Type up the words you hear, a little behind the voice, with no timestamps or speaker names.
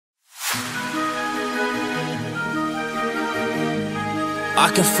I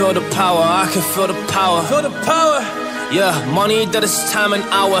can feel the power, I can feel the power. Feel the power. Yeah, money that is time and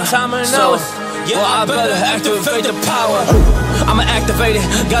hour. Time and so, hours. Yeah, well, I better activate the power. I'ma activate it,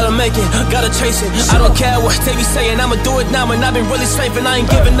 gotta make it, gotta chase it. I don't care what they be saying, I'ma do it now. And I've been really slaving, I ain't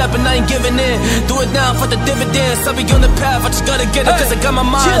giving up and I ain't giving in. Do it now for the dividends, I'll be on the path, I just gotta get it. Cause I got my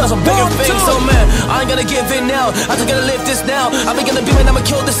mind on some bigger things. So man, I ain't gonna give in now, I just gotta live this now. I've been gonna be man, I'ma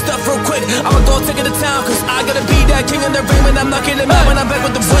kill this stuff real quick. I'ma go take it to town, cause I gotta be that king in the ring. When I'm knocking it out, when I'm back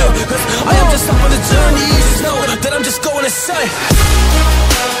with the wheel. Cause I am just up on the journey, just know that I'm just going insane.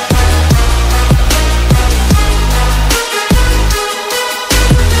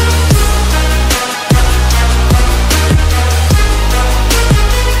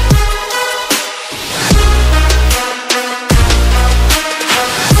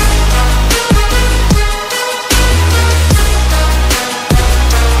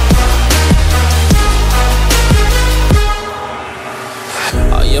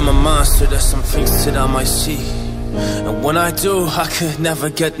 Monster, there's some things that I might see, and when I do, I could never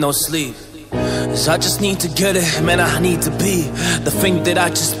get no sleep. Cause I just need to get it, man, I need to be the thing that I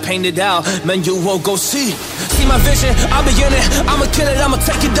just painted out, man, you won't go see. See my vision, I'll be in it, I'ma kill it, I'ma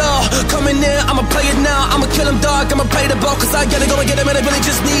take it all. Coming in, I'ma play it now, I'ma kill him dog, I'ma play the ball. Cause I gotta go and get it, man, I really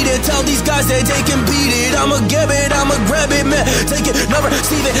just need it. Tell these guys that they can beat it, I'ma give it, I'ma grab it, man. Take it, never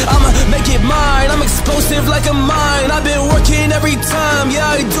receive it, I'ma make it mine. I'm explosive like a mine, I've been working every time. Yeah,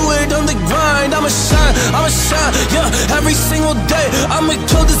 I do it on the grind, I'ma shine, yeah, every single day. I'ma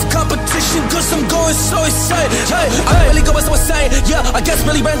kill this competition cause I'm going so insane. Hey, I really go so insane. Yeah, I guess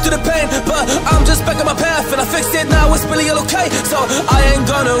really ran through the pain, but I'm just back on my path and I fixed it now, it's really okay. So I ain't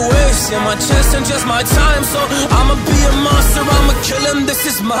gonna waste my chance and just my time. So I'ma be a monster, I'ma kill him, this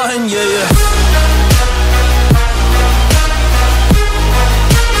is mine, yeah.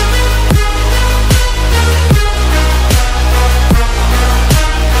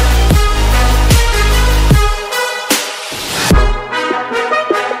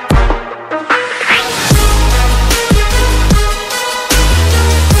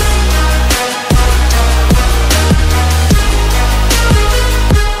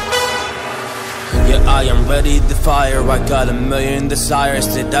 I am ready to fire, I got a million desires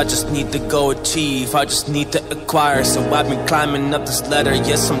that I just need to go achieve, I just need to acquire. So I've been climbing up this ladder,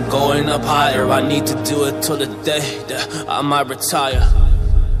 yes I'm going up higher. I need to do it till the day that I might retire.